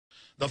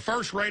The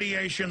first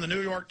radiation, the New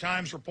York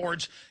Times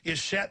reports,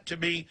 is set to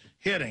be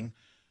hitting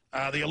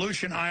the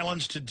Aleutian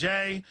Islands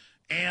today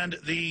and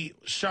the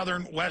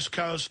southern west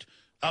coast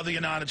of the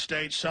United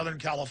States, Southern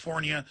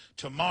California,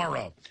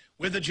 tomorrow,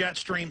 with the jet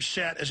stream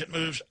set as it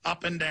moves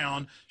up and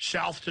down,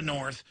 south to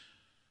north,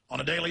 on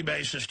a daily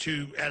basis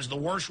as the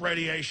worst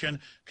radiation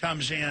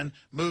comes in,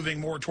 moving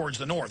more towards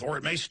the north. Or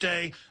it may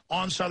stay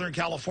on Southern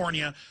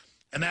California,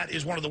 and that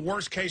is one of the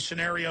worst case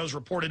scenarios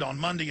reported on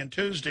Monday and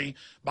Tuesday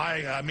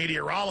by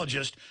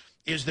meteorologists,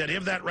 is that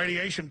if that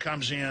radiation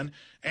comes in,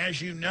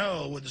 as you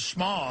know, with the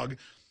smog,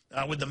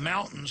 with the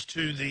mountains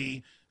to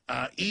the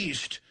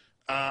east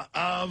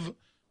of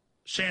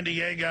San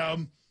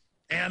Diego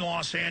and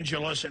Los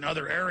Angeles and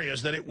other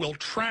areas, that it will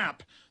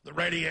trap the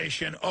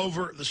radiation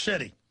over the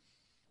city.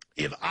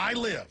 If I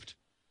lived,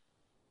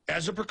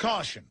 as a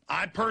precaution,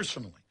 I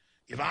personally,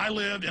 if I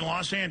lived in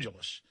Los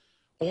Angeles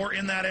or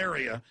in that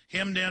area,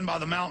 hemmed in by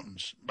the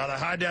mountains, by the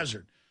high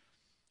desert,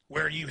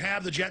 where you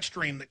have the jet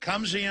stream that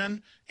comes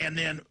in and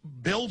then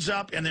builds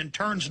up and then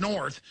turns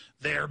north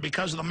there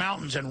because of the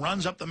mountains and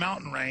runs up the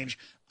mountain range,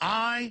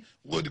 I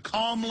would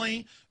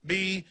calmly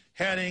be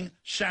heading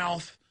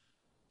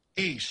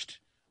southeast.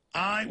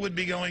 I would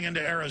be going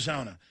into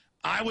Arizona.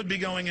 I would be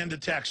going into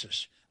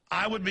Texas.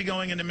 I would be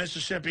going into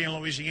Mississippi and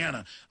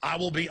Louisiana. I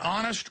will be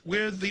honest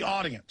with the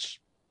audience.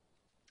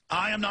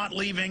 I am not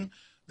leaving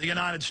the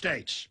United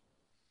States.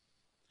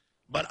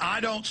 But I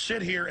don't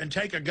sit here and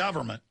take a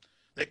government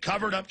that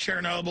covered up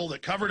Chernobyl,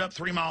 that covered up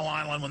 3 Mile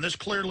Island, when this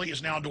clearly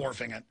is now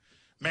dwarfing it.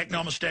 Make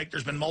no mistake,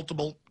 there's been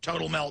multiple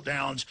total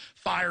meltdowns,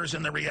 fires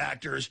in the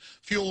reactors,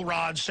 fuel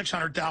rods,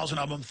 600,000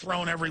 of them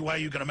thrown every way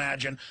you can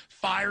imagine,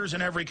 fires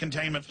in every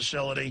containment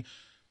facility.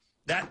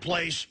 That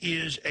place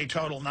is a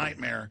total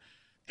nightmare.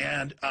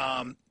 And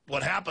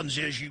what happens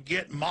is you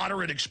get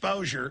moderate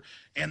exposure,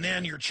 and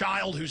then your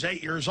child who's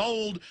 8 years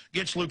old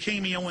gets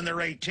leukemia when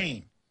they're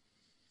 18.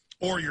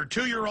 Or your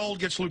 2-year-old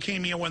gets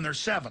leukemia when they're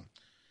 7.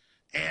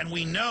 And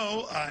we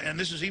know, and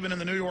this is even in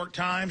the New York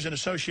Times and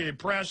Associated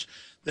Press,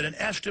 that an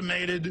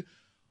estimated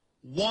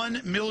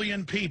 1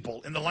 million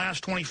people in the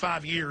last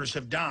 25 years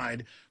have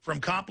died from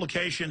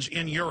complications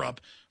in Europe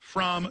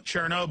from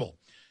Chernobyl.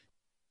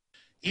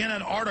 In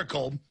an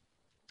article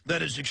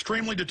that is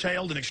extremely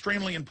detailed and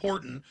extremely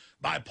important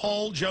by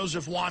Paul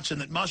Joseph Watson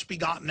that must be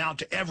gotten out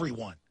to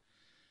everyone.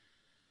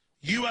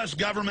 U.S.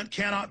 government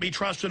cannot be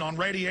trusted on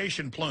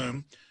radiation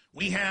plume.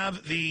 We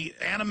have the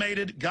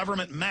animated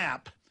government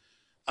map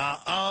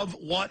of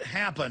what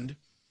happened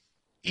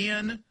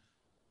in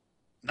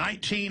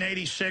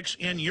 1986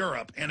 in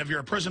Europe. And if you're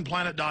a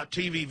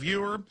PrisonPlanet.tv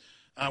viewer,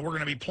 we're going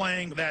to be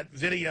playing that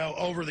video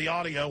over the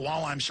audio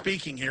while I'm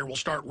speaking here. We'll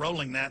start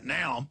rolling that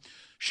now,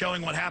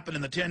 showing what happened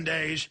in the 10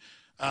 days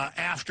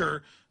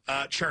after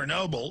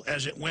Chernobyl,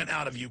 as it went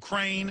out of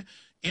Ukraine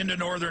into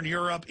Northern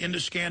Europe, into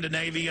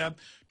Scandinavia,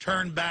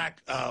 turned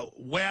back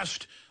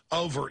west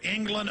over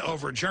England,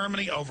 over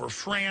Germany, over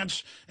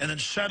France, and then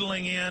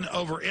settling in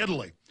over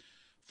Italy.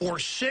 For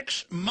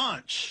 6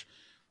 months,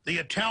 the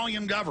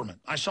Italian government,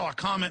 I saw a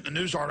comment in a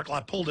news article, I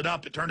pulled it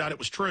up, it turned out it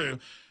was true.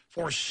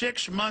 For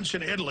 6 months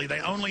in Italy, they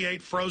only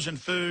ate frozen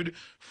food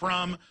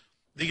from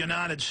the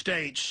United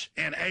States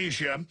and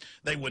Asia.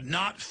 They would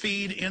not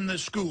feed in the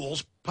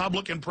schools,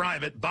 public and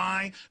private,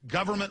 by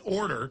government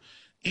order,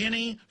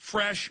 any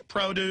fresh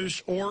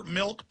produce or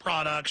milk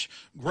products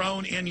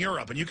grown in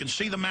Europe. And you can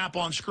see the map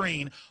on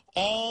screen.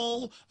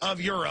 All of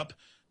Europe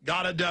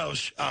got a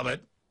dose of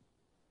it.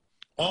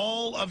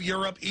 All of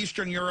Europe,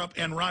 Eastern Europe,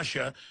 and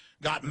Russia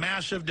got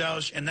massive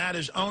dose, and that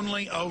is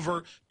only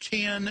over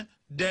 10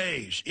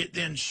 days. It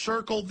then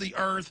circled the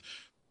Earth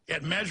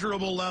at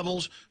measurable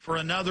levels for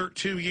another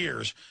 2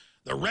 years.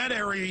 The red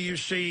area you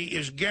see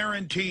is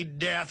guaranteed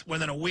death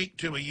within a week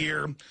to a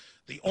year.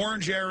 The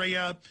orange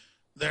area,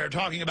 they're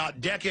talking about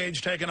decades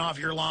taken off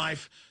your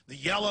life. The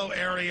yellow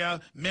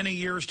area, many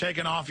years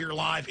taken off your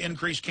life,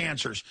 increased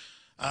cancers.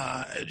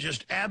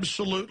 Just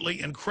absolutely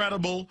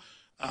incredible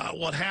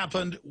what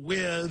happened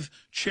with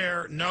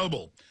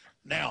Chernobyl.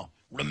 Now,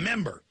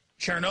 remember,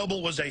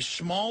 Chernobyl was a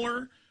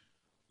smaller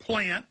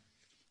plant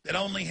that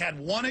only had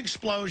one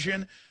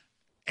explosion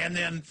and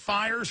then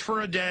fires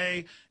for a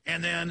day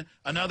and then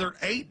another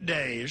 8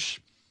 days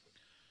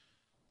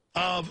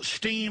of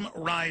steam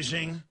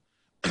rising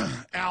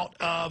out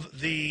of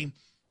the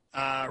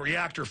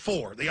reactor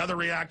 4. The other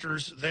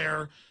reactors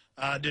there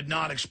did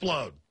not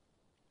explode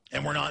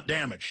and were not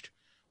damaged.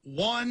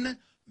 1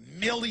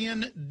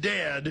 million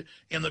dead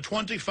in the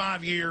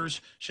 25 years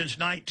since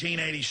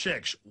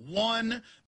 1986. 1